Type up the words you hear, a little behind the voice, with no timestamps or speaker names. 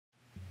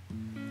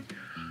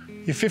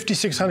Your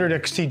 5600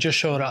 XT just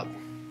showed up.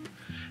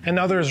 And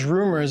now there's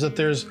rumors that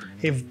there's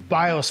a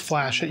BIOS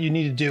flash that you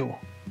need to do.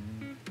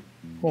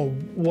 Well,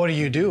 what do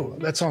you do?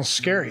 That sounds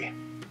scary.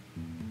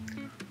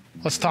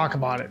 Let's talk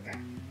about it.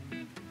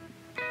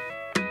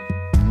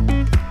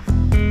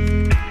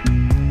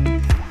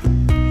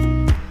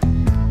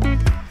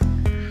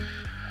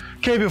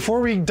 Okay, before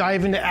we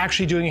dive into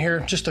actually doing it here,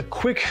 just a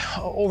quick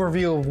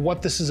overview of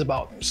what this is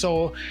about.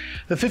 So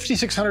the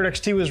 5600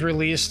 XT was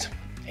released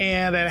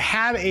and it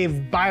had a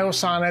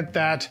BIOS on it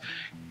that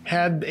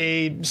had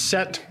a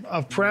set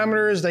of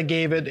parameters that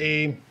gave it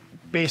a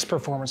base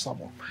performance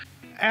level.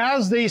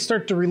 As they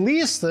start to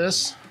release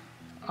this,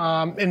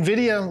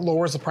 NVIDIA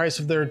lowers the price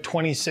of their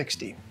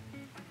 2060.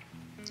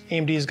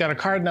 AMD's got a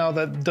card now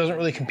that doesn't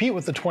really compete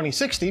with the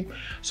 2060.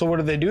 So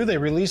what do? They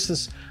release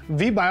this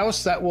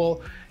VBios that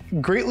will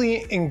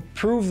greatly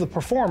improve the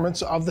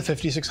performance of the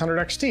 5600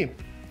 XT.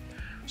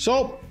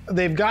 So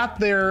they've got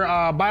their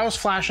BIOS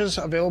flashes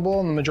available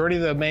on the majority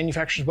of the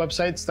manufacturers'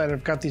 websites that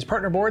have got these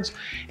partner boards.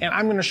 And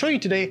I'm gonna show you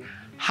today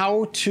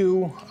how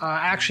to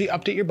actually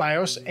update your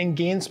BIOS and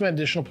gain some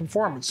additional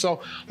performance.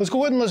 So let's go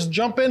ahead and let's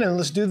jump in and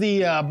let's do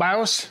the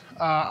BIOS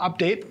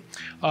update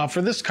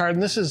for this card.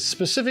 And this is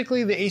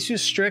specifically the Asus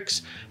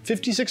Strix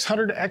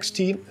 5600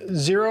 XT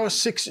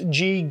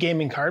 06G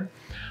gaming card.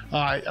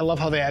 I love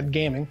how they add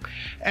gaming.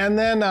 And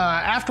then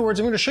afterwards,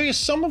 I'm gonna show you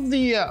some of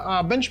the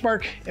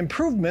benchmark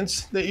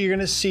improvements that you're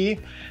gonna see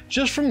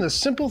just from the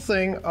simple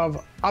thing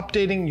of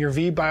updating your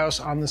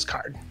VBios on this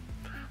card.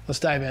 Let's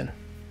dive in.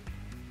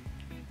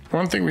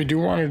 One thing we do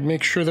want to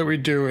make sure that we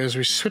do is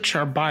we switch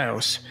our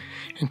BIOS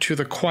into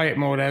the quiet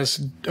mode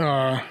as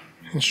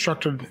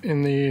instructed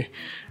in the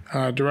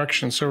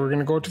directions. So we're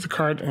gonna go to the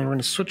card and we're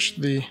gonna switch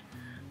the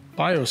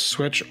BIOS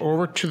switch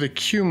over to the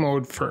Q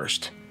mode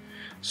first.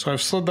 So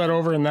I've slid that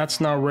over and that's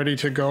now ready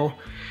to go.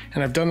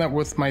 And I've done that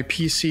with my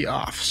PC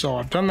off. So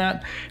I've done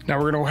that. Now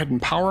we're gonna go ahead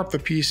and power up the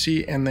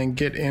PC and then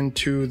get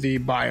into the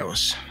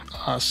BIOS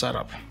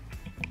setup.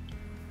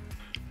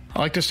 I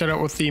like to start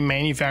out with the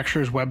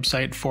manufacturer's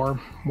website for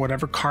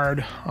whatever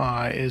card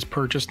is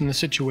purchased in the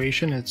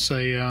situation. It's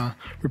a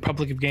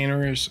Republic of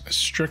Gamers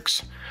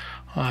Strix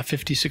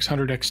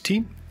 5600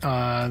 XT,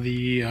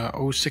 the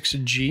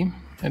 06G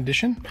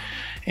edition.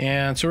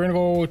 And so we're gonna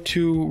go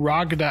to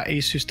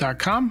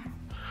rog.asus.com.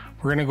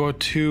 We're gonna go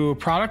to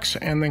products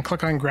and then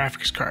click on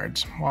graphics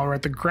cards. While we're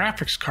at the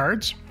graphics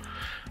cards,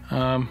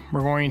 we're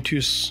going to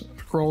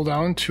scroll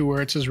down to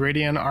where it says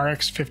Radeon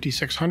RX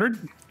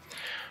 5600.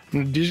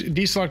 I'm gonna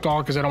deselect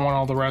all because I don't want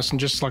all the rest and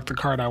just select the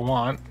card I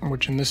want,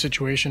 which in this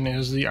situation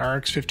is the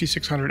RX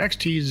 5600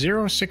 XT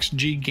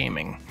 06G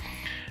Gaming.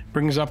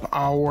 Brings up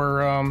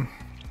our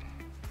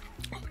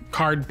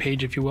card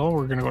page, if you will.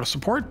 We're gonna go to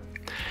support.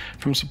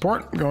 From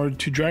support, go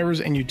to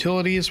drivers and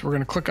utilities. We're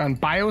going to click on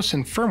BIOS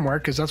and firmware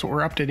because that's what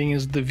we're updating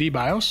is the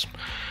VBios.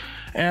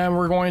 And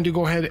we're going to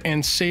go ahead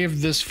and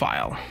save this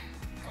file.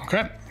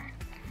 Okay.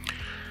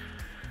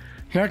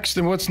 Next,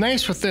 and what's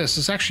nice with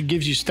this actually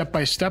gives you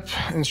step-by-step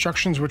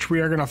instructions, which we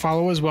are going to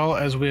follow as well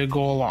as we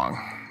go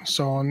along.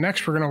 So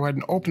next, we're going to go ahead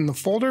and open the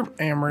folder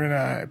and we're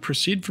going to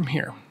proceed from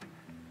here.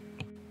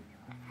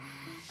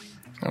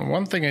 And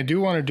one thing I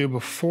do want to do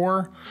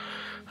before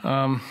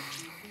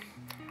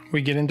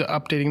we get into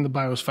updating the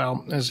BIOS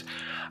file is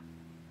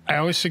I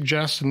always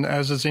suggest, and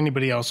as does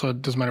anybody else, so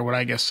it doesn't matter what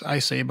I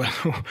say, but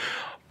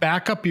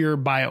back up your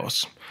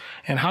BIOS.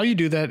 And how you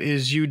do that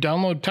is you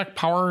download Tech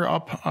Power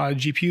Up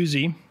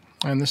GPU-Z,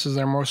 and this is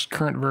their most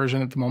current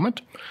version at the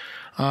moment.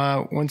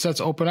 Once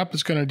that's open up,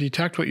 it's going to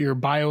detect what your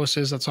BIOS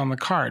is that's on the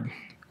card.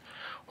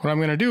 What I'm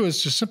going to do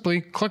is just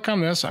simply click on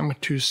this. I'm going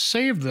to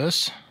save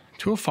this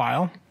to a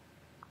file.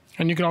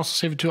 And you can also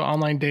save it to an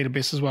online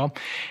database as well.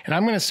 And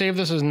I'm going to save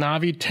this as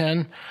Navi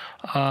 10.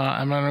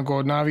 I'm going to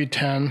go Navi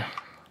 10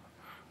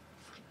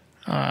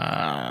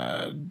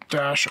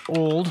 dash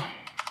old.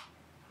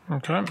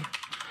 Okay.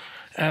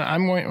 And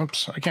I'm going,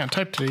 oops, I can't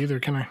type today either,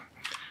 can I?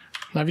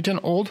 Navi 10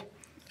 old.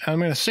 And I'm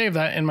going to save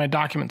that in my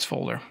documents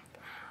folder.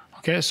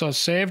 Okay, so it's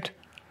saved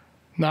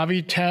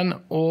Navi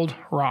 10 old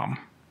ROM.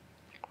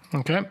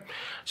 Okay,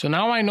 so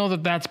now I know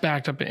that that's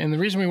backed up, and the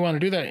reason we want to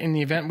do that in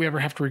the event we ever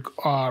have to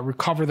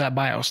recover that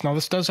BIOS. Now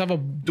this does have a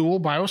dual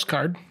BIOS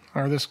card,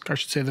 or this, I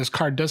should say this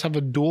card does have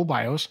a dual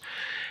BIOS,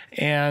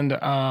 and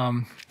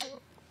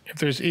if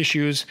there's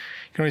issues,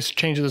 you can always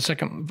change to the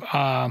second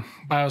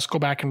BIOS, go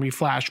back and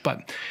reflash,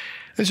 but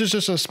this is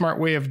just a smart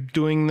way of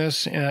doing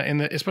this,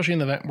 especially in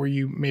the event where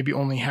you maybe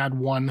only had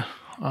one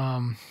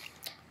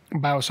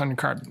BIOS on your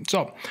card.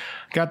 So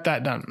got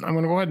that done. I'm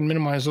going to go ahead and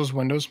minimize those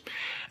windows,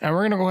 and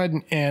we're going to go ahead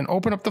and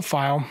open up the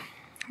file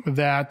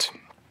that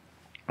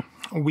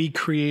we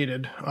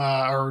created,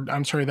 or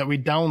I'm sorry, that we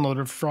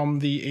downloaded from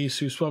the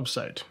Asus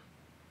website.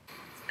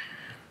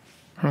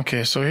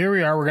 Okay, so here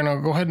we are. We're going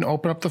to go ahead and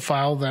open up the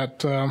file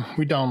that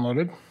we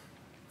downloaded.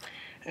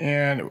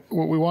 And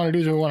what we want to do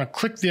is we want to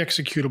click the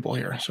executable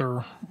here.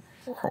 So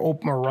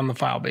open or run the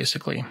file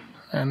basically.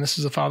 And this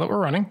is the file that we're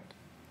running.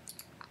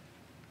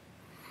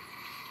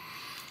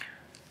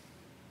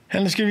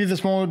 And let's give you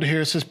this mode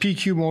here. It says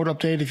PQ mode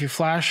update. If you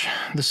flash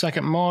the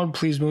second mode,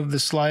 please move the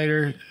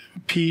slider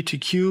P to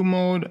Q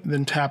mode,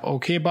 then tap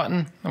OK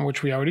button,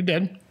 which we already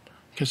did.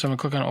 Okay, so I'm gonna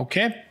click on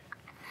OK.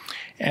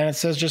 And it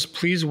says just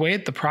please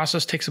wait. The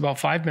process takes about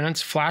 5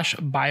 minutes. Flash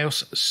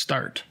BIOS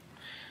start.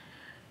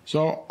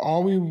 So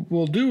all we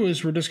will do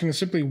is we're just gonna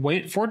simply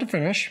wait for it to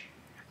finish.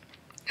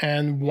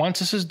 And once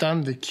this is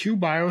done, the Q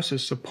BIOS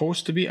is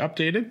supposed to be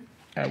updated,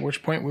 at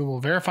which point we will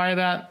verify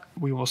that.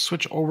 We will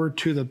switch over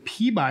to the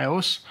P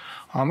BIOS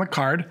on the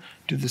card,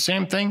 do the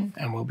same thing,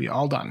 and we'll be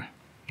all done.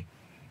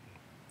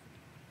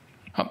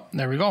 Oh,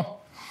 there we go.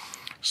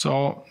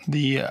 So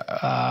the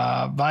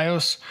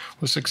BIOS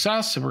was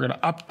success, and we're going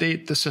to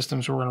update the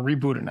system, so we're going to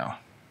reboot it now.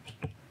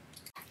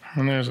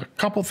 And there's a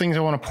couple things I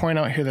want to point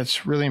out here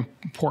that's really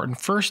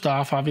important. First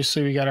off,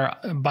 obviously we got our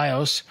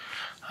BIOS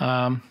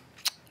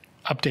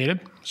updated,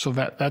 so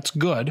that's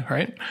good,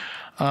 right?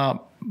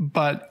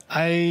 But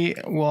I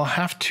will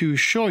have to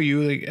show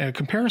you a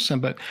comparison.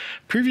 But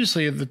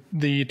previously,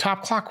 the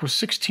top clock was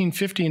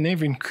 1650, and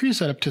they've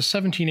increased that up to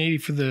 1780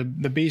 for the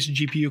base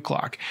GPU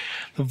clock.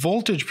 The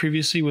voltage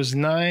previously was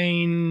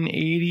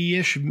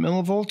 980-ish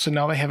millivolts, and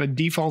now they have it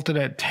defaulted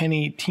at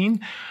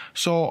 1018.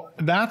 So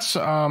that's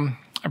a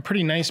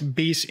pretty nice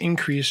base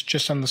increase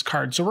just on this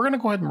card. So we're going to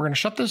go ahead and we're going to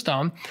shut this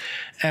down,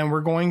 and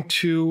we're going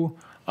to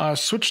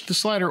switch the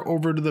slider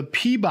over to the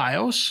P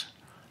BIOS,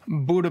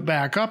 boot it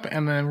back up,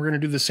 and then we're going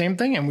to do the same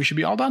thing, and we should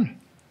be all done.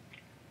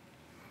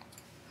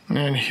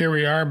 And here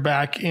we are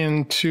back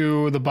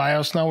into the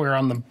BIOS now. We're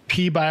on the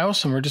P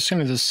BIOS, and we're just going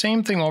to do the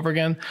same thing over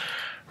again.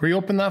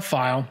 Reopen that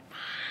file,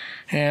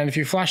 and if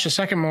you flash the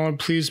second mode,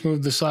 please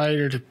move the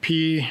slider to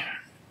P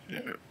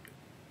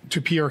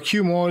or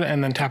Q mode,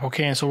 and then tap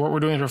OK. And so what we're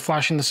doing is we're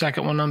flashing the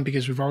second one on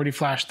because we've already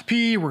flashed the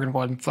P. We're going to go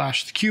ahead and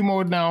flash the Q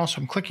mode now.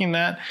 So I'm clicking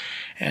that,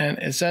 and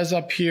it says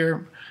up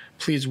here,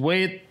 please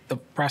wait. The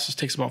process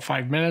takes about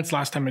 5 minutes.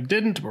 Last time it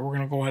didn't, but we're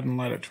going to go ahead and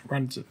let it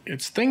run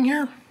its thing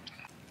here.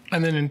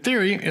 And then in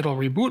theory, it'll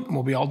reboot and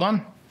we'll be all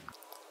done.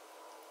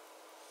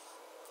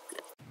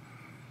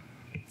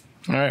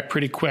 All right,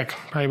 pretty quick,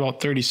 probably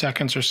about 30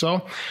 seconds or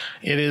so.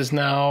 It is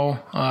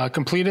now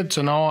completed.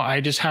 So now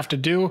I just have to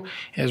do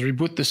is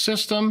reboot the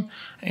system.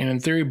 And in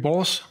theory,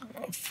 both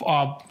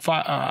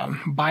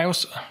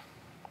BIOSes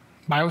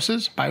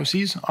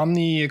on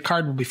the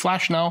card will be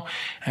flashed now,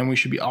 and we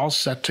should be all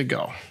set to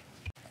go.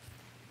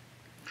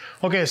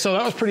 Okay, so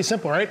that was pretty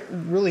simple, right?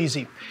 Really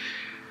easy.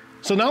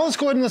 So now let's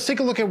go ahead and let's take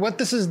a look at what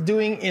this is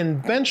doing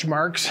in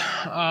benchmarks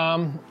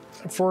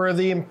for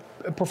the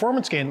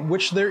performance gain,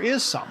 which there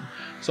is some.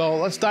 So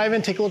let's dive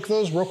in, take a look at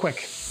those real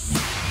quick.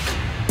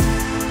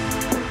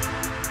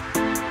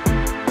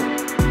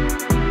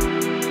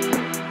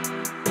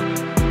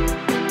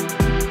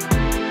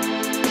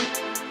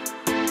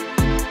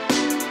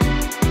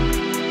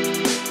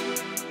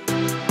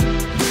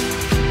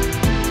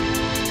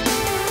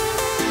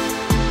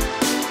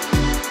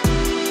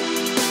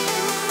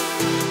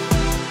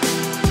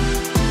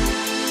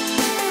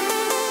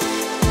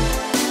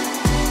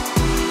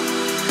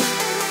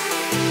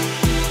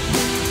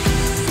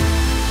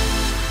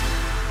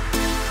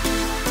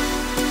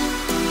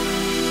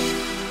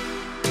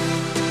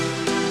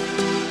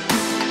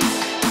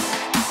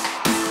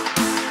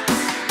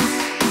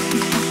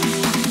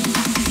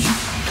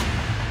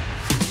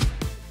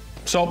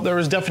 So there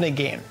was definite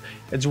gain.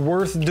 It's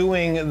worth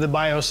doing the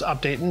BIOS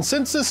update. And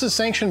since this is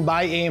sanctioned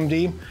by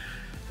AMD,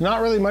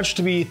 not really much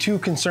to be too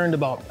concerned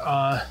about.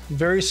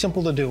 Very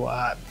simple to do.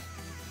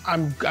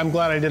 I'm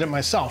glad I did it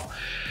myself.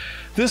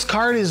 This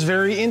card is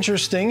very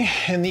interesting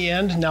in the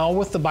end. Now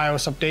with the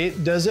BIOS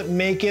update, does it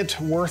make it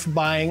worth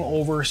buying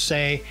over,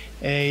 say,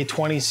 a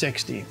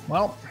 2060?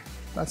 Well,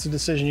 that's a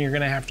decision you're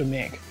gonna have to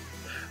make.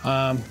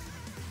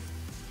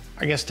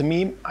 I guess to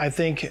me, I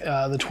think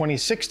the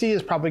 2060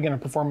 is probably going to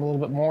perform a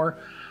little bit more,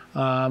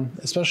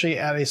 especially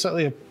at a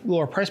slightly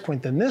lower price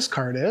point than this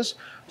card is.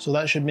 So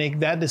that should make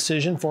that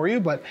decision for you.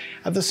 But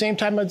at the same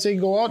time, I'd say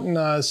go out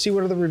and see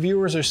what other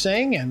reviewers are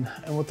saying and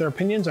what their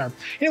opinions are.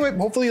 Anyway,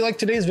 hopefully you liked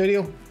today's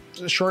video.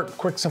 It's a short,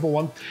 quick, simple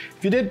one.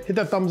 If you did, hit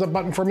that thumbs up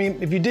button for me.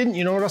 If you didn't,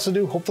 you know what else to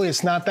do. Hopefully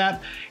it's not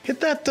that. Hit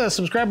that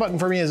subscribe button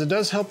for me, as it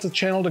does help the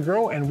channel to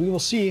grow, and we will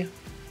see you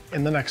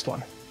in the next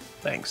one.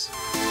 Thanks.